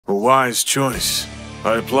wise choice.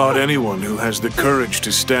 I applaud anyone who has the courage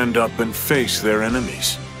to stand up and face their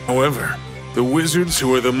enemies. However, the wizards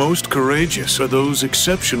who are the most courageous are those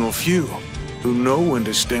exceptional few who know when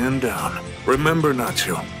to stand down. Remember,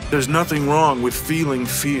 Natsu, there's nothing wrong with feeling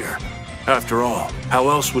fear. After all, how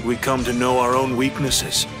else would we come to know our own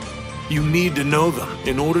weaknesses? You need to know them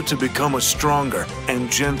in order to become a stronger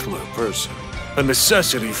and gentler person. A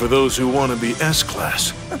necessity for those who want to be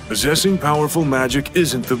S-Class. Possessing powerful magic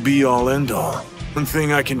isn't the be-all end-all. One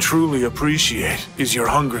thing I can truly appreciate is your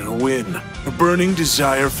hunger to win, a burning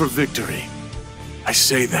desire for victory. I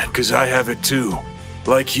say that because I have it too.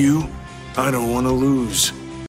 Like you, I don't want to lose.